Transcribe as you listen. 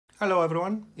Hello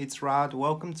everyone, it's Rad.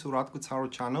 Welcome to Radko Tarot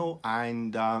channel,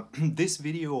 and this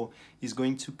video is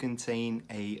going to contain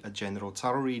a general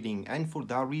tarot reading, and for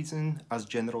that reason, as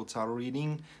general tarot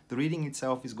reading, the reading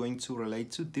itself is going to relate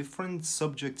to different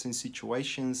subjects and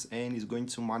situations and is going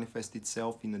to manifest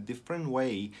itself in a different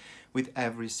way with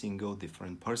every single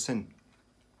different person.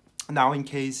 Now, in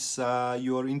case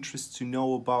you are interested to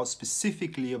know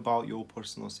specifically about your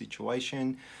personal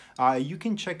situation, you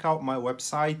can check out my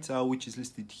website, which is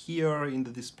listed here in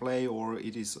the display, or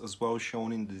it is as well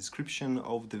shown in the description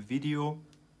of the video.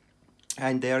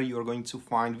 And there you are going to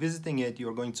find, visiting it, you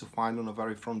are going to find on the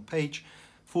very front page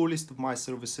full list of my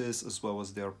services as well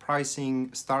as their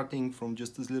pricing, starting from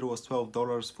just as little as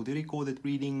 $12 for the recorded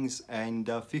readings and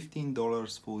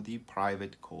 $15 for the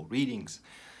private call readings.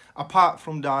 Apart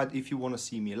from that, if you want to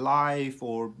see me live,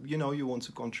 or you want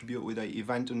to contribute with an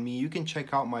event on me, you can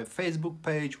check out my Facebook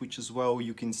page, which as well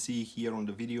you can see here on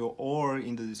the video or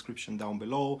in the description down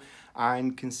below,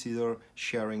 and consider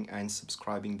sharing and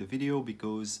subscribing the video,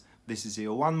 because this is a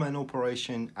one-man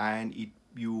operation and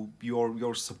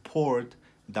your support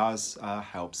does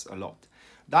helps a lot.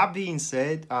 That being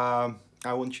said, I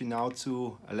want you now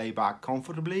to lay back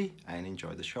comfortably and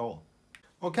enjoy the show.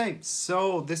 Okay,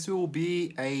 so this will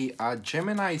be a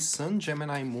Gemini Sun,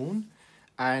 Gemini Moon,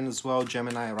 and as well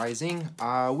Gemini Rising.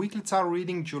 Weekly tarot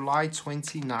reading July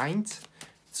 29th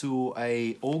to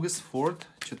August 4th,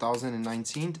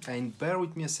 2019. And bear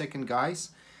with me a second, guys,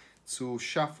 to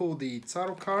shuffle the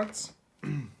tarot cards.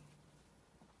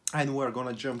 And we're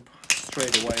gonna jump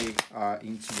straight away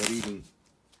into the reading.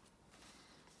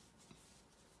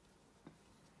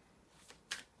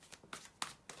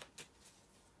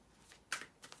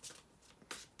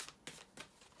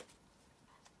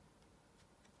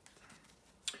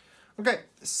 Okay,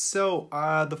 so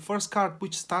the first card,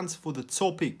 which stands for the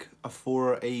topic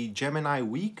for a Gemini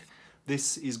week,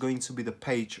 this is going to be the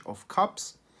Page of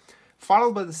Cups,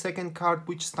 followed by the second card,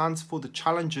 which stands for the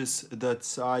challenges that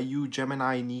you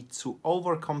Gemini need to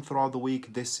overcome throughout the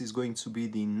week. This is going to be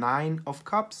the Nine of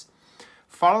Cups,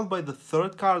 followed by the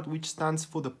third card, which stands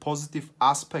for the positive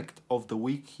aspect of the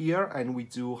week here, and we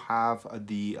do have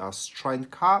the Strength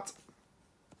card.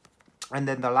 And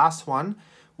then the last one,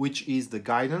 which is the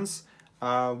guidance,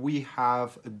 we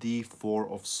have the Four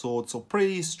of Swords. So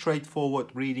pretty straightforward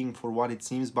reading for what it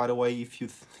seems. By the way, if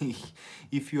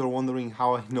you're wondering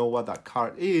how I know what that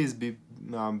card is,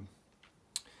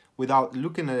 without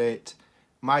looking at it,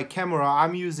 my camera,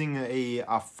 I'm using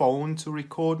a phone to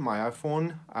record, my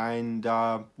iPhone, and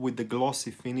with the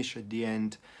glossy finish at the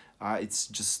end, it's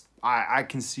just I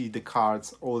can see the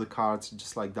cards, all the cards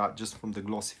just like that, just from the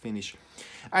glossy finish.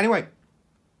 Anyway,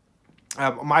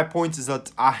 my point is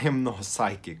that I am not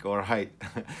psychic, all right?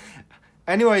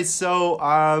 Anyway, so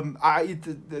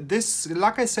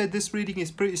like I said, this reading is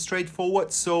pretty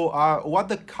straightforward. So what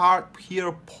the card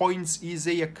here points is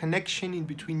a connection in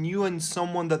between you and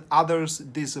someone that others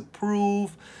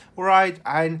disapprove, all right?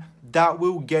 And that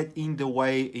will get in the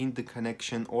way in the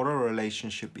connection or a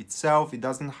relationship itself. It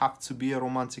doesn't have to be a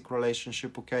romantic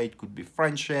relationship, okay? It could be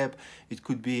friendship, it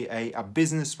could be a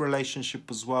business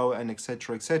relationship as well, and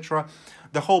etc, etc.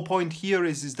 The whole point here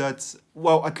is that,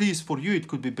 well, at least for you, it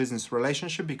could be business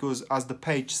relationship, because as the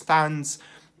page stands,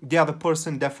 the other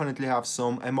person definitely have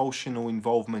some emotional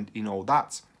involvement in all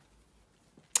that.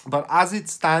 But as it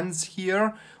stands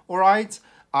here, all right,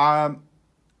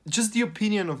 just the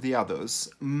opinion of the others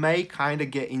may kind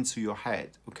of get into your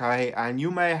head, okay? And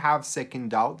you may have second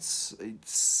doubts.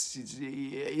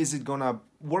 Is it gonna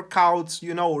work out,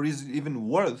 or is it even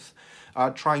worth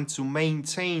trying to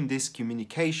maintain this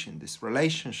communication, this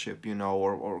relationship,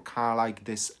 or kind of like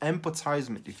this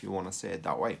empathizement, if you want to say it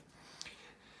that way.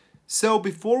 So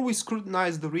before we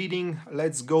scrutinize the reading,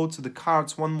 let's go to the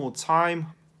cards one more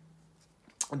time.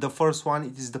 The first one,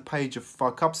 it is the Page of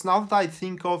Cups. Now that I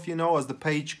think of, as the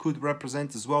page could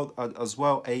represent as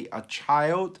well a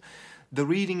child, the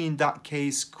reading in that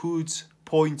case could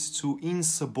point to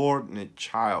insubordinate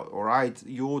child, all right?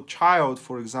 Your child,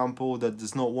 for example, that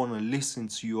does not want to listen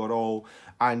to you at all,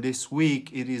 and this week,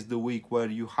 it is the week where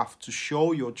you have to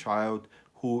show your child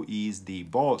who is the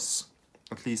boss,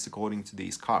 at least according to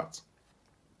these cards.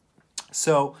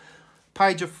 So,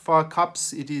 Page of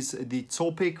Cups, it is the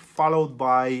topic, followed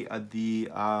by the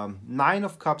Nine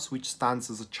of Cups, which stands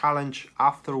as a challenge.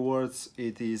 Afterwards,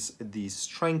 it is the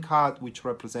Strength card, which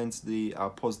represents the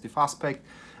positive aspect.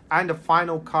 And the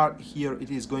final card here, it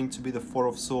is going to be the Four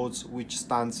of Swords, which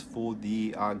stands for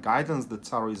the guidance that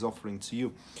Tarot is offering to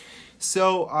you.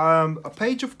 So, a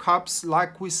Page of Cups,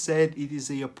 like we said, it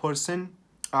is a person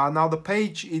Now the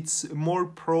page, it's more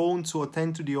prone to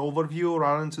attend to the overview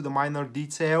rather than to the minor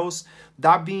details.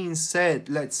 That being said,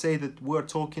 let's say that we're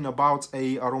talking about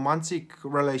a romantic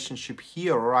relationship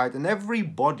here, all right? And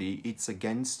everybody, it's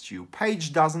against you.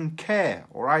 Page doesn't care,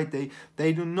 all right?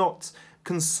 They do not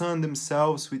concern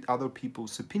themselves with other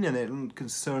people's opinion. They don't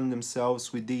concern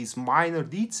themselves with these minor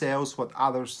details, what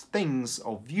others thinks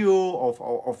of you,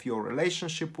 of your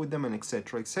relationship with them, and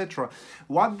etc., etc.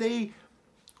 What they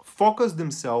focus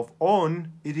themselves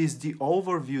on, it is the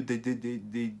overview,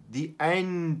 the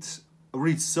end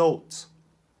result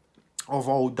of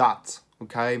all that.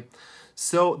 Okay,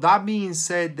 so that being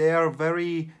said, they are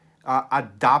very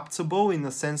adaptable in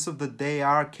the sense of that they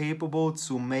are capable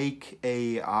to make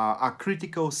a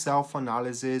critical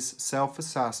self-analysis,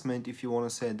 self-assessment, if you want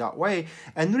to say it that way,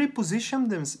 and reposition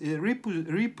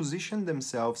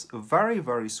themselves very,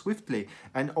 very swiftly.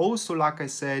 And also, like I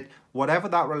said, whatever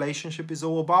that relationship is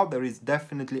all about, there is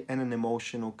definitely an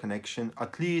emotional connection,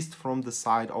 at least from the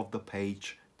side of the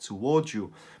page towards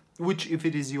you. Which, if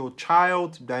it is your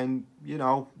child, then, you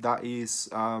know, that is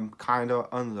kind of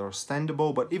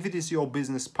understandable. But if it is your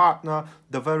business partner,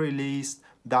 the very least,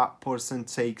 that person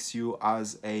takes you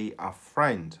as a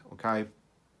friend, okay?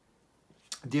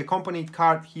 The accompanied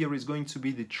card here is going to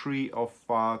be the Three of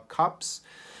Cups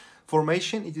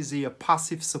formation. It is a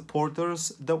passive supporters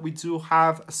that we do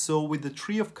have. So with the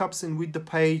Three of Cups and with the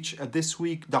page, this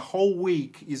week, the whole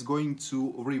week is going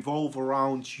to revolve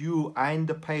around you and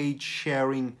the page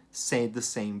sharing the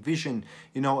same vision,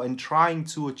 you know, and trying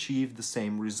to achieve the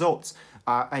same results.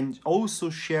 And also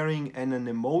sharing an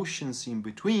emotions in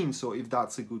between. So if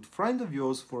that's a good friend of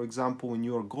yours, for example, when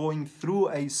you're going through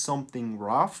something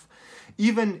rough,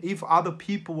 even if other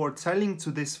people were telling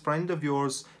to this friend of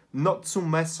yours not to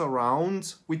mess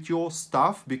around with your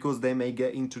stuff because they may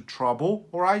get into trouble,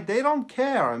 all right, they don't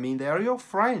care. I mean, they're your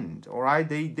friend, all right,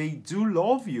 they do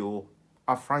love you,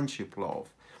 a friendship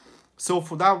love. So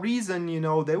for that reason, you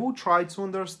know, they will try to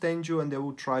understand you and they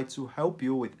will try to help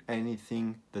you with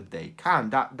anything that they can.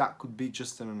 That could be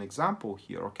just an example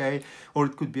here, okay? Or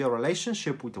it could be a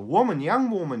relationship with a woman, young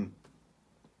woman,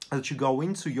 that you go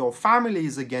into. Your family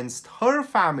is against, her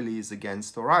family is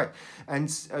against, all right? And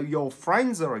your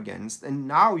friends are against. And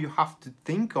now you have to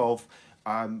think of,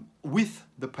 with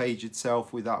the page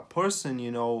itself, with that person,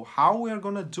 you know, how we are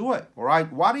going to do it, all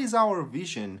right? What is our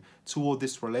vision toward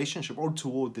this relationship or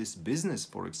toward this business,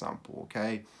 for example,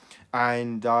 okay?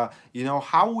 And, you know,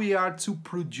 how we are to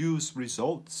produce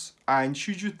results. And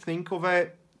should you think of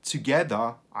it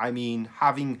together, I mean,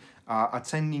 having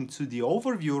attending to the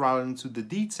overview rather than to the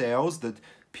details that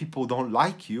people don't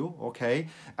like you, okay?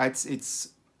 It's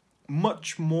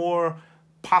much more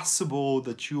possible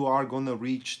that you are going to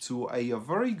reach to a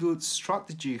very good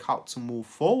strategy how to move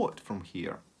forward from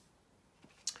here.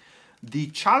 The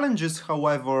challenges,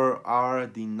 however, are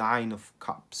the Nine of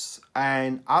Cups.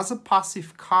 And as a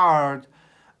passive card,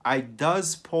 it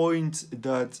does point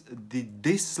that the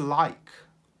dislike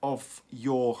of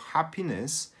your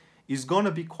happiness is going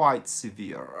to be quite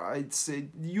severe.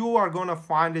 You are going to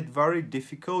find it very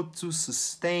difficult to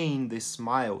sustain this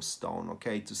milestone,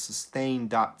 okay? To sustain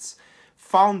that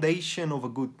foundation of a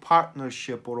good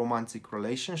partnership or romantic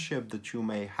relationship that you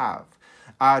may have.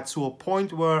 To a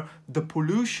point where the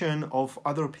pollution of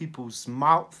other people's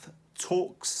mouth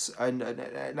talks and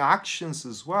actions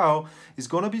as well is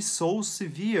going to be so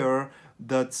severe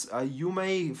that you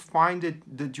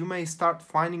may start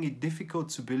finding it difficult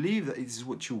to believe that it is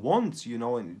what you want, you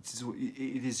know, and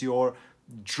it is your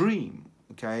dream,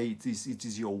 okay? It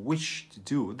is your wish to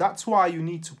do. That's why you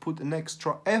need to put an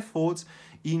extra effort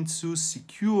into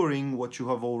securing what you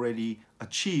have already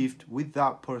achieved with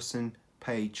that person.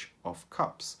 Page of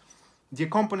Cups. The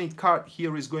accompanied card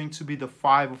here is going to be the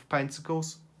Five of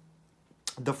Pentacles.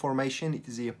 The formation, it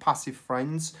is a passive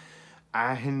friends.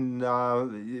 And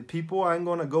people aren't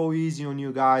gonna go easy on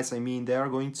you guys. I mean, they are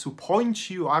going to point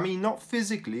you, I mean, not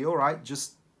physically, all right,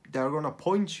 just they're gonna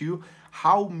point you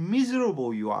how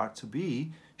miserable you are to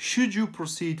be should you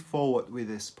proceed forward with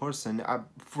this person.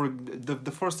 For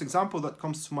the first example that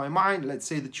comes to my mind, let's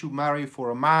say that you marry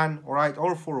for a man, all right,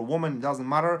 or for a woman, it doesn't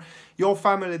matter. Your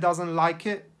family doesn't like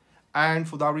it, and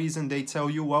for that reason they tell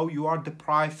you, well, you are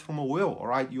deprived from a will, all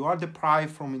right, you are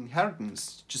deprived from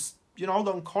inheritance, just, you know,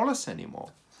 don't call us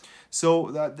anymore. So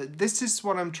this is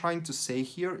what I'm trying to say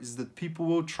here, is that people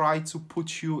will try to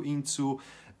put you into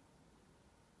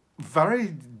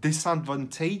very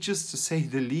disadvantageous, to say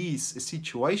the least, a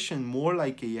situation, more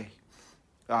like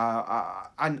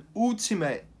an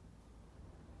ultimate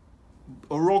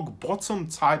a rock bottom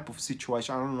type of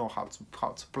situation. I don't know how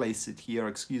to place it here,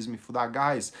 excuse me for that,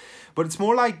 guys, but it's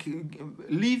more like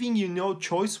leaving you no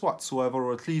choice whatsoever,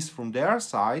 or at least from their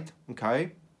side,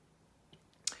 okay?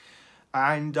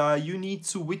 And you need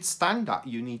to withstand that,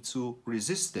 you need to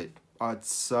resist it.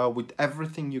 It's with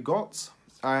everything you got.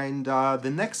 And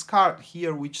the next card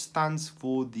here, which stands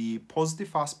for the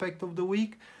positive aspect of the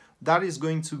week, that is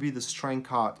going to be the Strength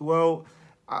card. Well,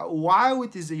 while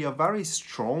it is a very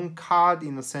strong card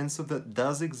in the sense of that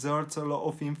does exert a lot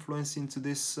of influence into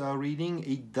this reading,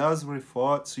 it does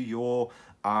refer to your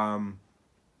how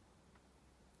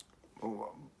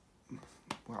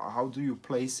do you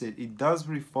place it? It does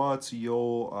refer to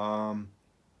your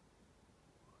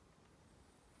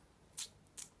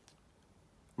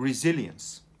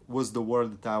resilience was the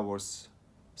word that I was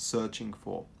searching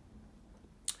for.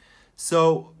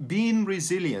 So being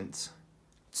resilient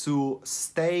to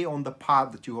stay on the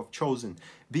path that you have chosen,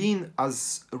 being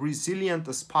as resilient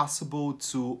as possible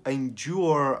to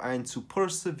endure and to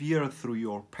persevere through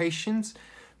your patience,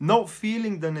 not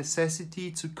feeling the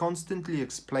necessity to constantly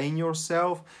explain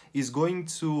yourself is going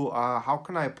to, how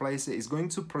can I place it, is going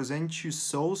to present you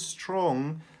so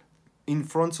strong in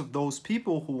front of those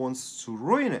people who wants to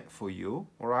ruin it for you,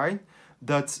 all right,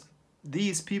 that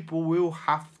these people will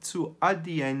have to, at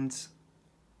the end,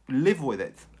 live with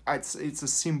it. It's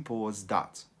as simple as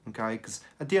that, okay? Because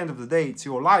at the end of the day, it's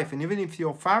your life. And even if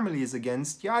your family is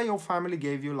against, yeah, your family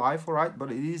gave you life, all right,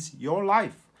 but it is your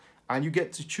life. And you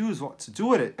get to choose what to do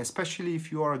with it, especially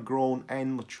if you are a grown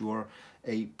and mature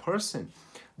person.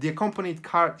 The accompanied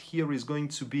card here is going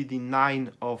to be the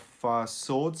Nine of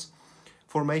Swords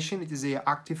formation. It is a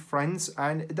active friends,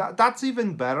 and that's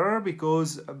even better,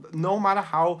 because no matter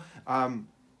how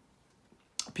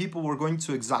people were going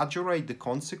to exaggerate the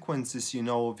consequences, you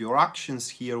know, of your actions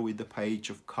here with the Page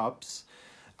of Cups,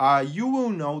 you will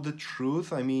know the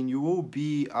truth. I mean, you will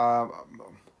be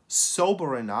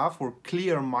sober enough or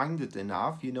clear-minded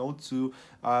enough, you know, to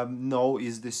know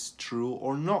is this true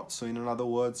or not. So in other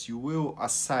words, you will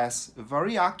assess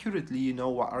very accurately, you know,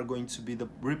 what are going to be the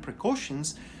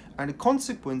repercussions and the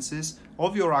consequences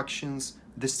of your actions,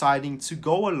 deciding to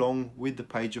go along with the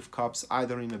Page of Cups,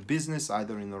 either in a business,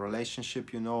 either in a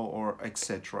relationship, you know, or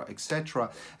etc,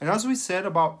 etc. And as we said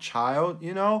about child,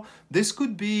 you know, this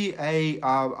could be a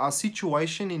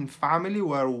situation in family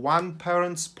where one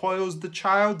parent spoils the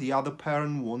child, the other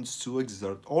parent wants to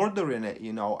exert order in it,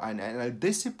 you know, and a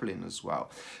discipline as well.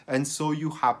 And so you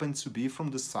happen to be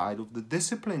from the side of the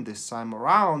discipline this time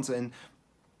around. And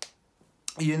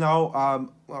you know,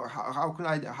 how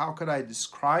could I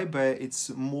describe it? It's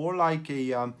more like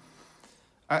a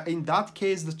in that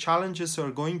case, the challenges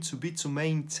are going to be to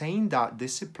maintain that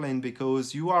discipline,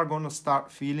 because you are going to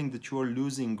start feeling that you are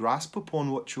losing grasp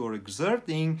upon what you are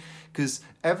exerting, because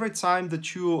every time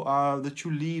that you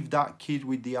leave that kid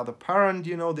with the other parent,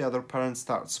 you know, the other parent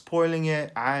starts spoiling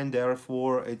it, and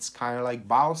therefore it's kind of like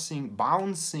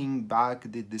bouncing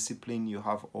back the discipline you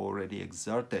have already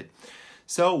exerted.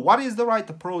 So what is the right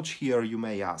approach here, you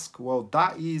may ask? Well,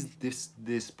 that is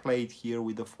displayed here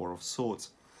with the Four of Swords.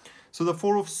 So the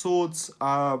Four of Swords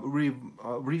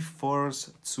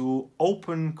refers to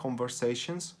open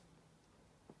conversations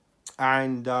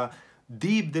and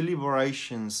deep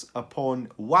deliberations upon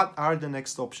what are the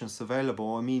next options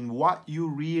available. I mean, what you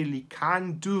really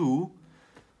can do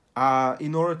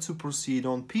in order to proceed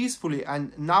on peacefully.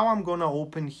 And now I'm gonna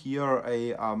open here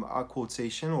a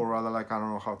quotation, or rather, like, I don't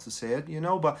know how to say it, you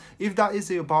know, but if that is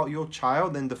about your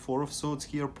child, then the Four of Swords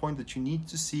here point that you need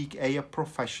to seek a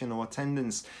professional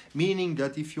attendance, meaning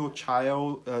that if your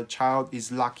child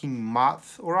is lacking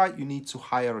math, all right, you need to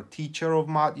hire a teacher of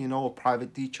math, you know, a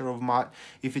private teacher of math.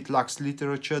 If it lacks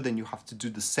literature, then you have to do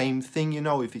the same thing, you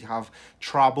know. If you have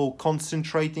trouble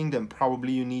concentrating, then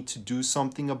probably you need to do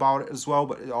something about it as well.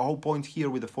 But the whole point here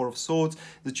with the Four of Swords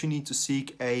that you need to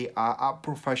seek a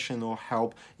professional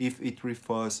help if it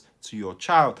refers to your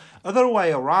child. Other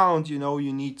way around, you know,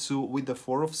 you need to, with the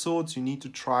Four of Swords, you need to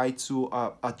try to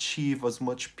achieve as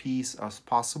much peace as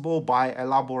possible by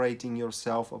elaborating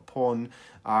yourself upon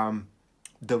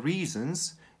the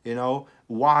reasons, you know,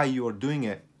 why you're doing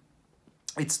it.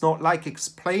 It's not like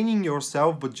explaining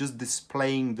yourself, but just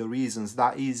displaying the reasons.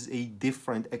 That is a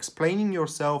different. Explaining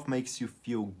yourself makes you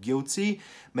feel guilty,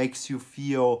 makes you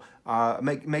feel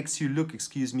makes you look,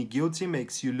 excuse me, guilty,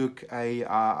 makes you look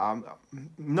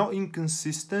not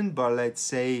inconsistent, but let's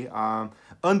say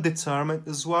undetermined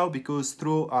as well, because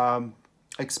through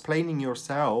explaining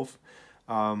yourself,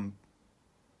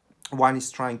 one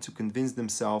is trying to convince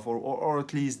themselves, or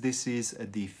at least this is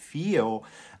the feel.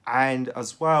 And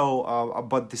as well,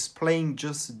 but displaying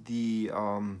just the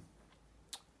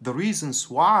The reasons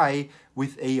why,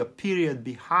 with a period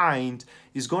behind,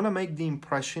 is going to make the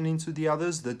impression into the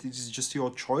others that it is just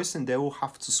your choice and they will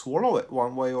have to swallow it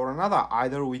one way or another,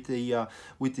 either with a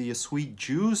sweet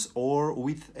juice or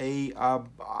with a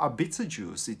bitter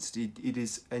juice. It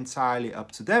is entirely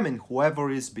up to them, and whoever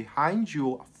is behind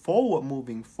you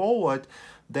moving forward,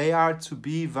 they are to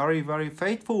be very, very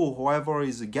faithful. Whoever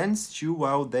is against you,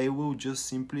 well, they will just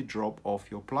simply drop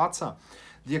off your platter.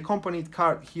 The accompanied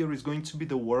card here is going to be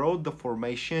the World, the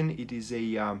formation. It is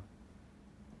a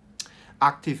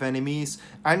active enemies,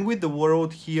 and with the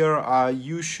World here,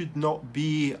 you should not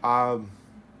be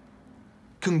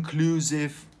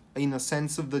conclusive in a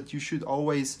sense of that you should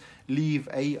always leave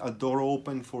a door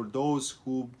open for those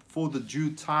who, for the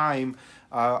due time,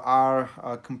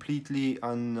 are completely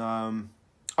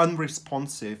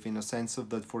unresponsive, in a sense of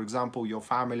that, for example, your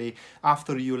family,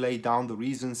 after you lay down the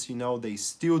reasons, you know, they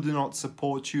still do not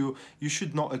support you. You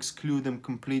should not exclude them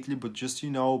completely, but just, you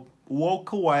know,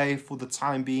 walk away for the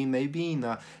time being. Maybe in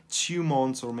 2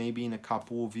 months or maybe in a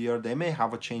couple of years, they may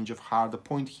have a change of heart. The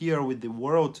point here with the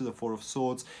World to the Four of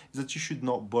Swords is that you should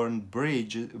not burn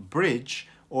bridges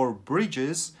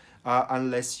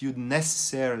unless you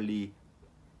necessarily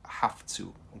have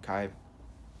to, okay?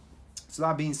 So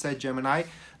that being said, Gemini,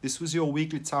 this was your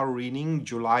weekly tarot reading,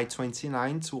 July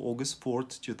 29 to August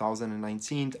 4th,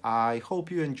 2019. I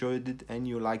hope you enjoyed it and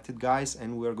you liked it, guys,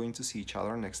 and we're going to see each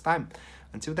other next time.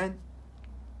 Until then,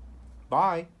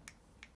 bye.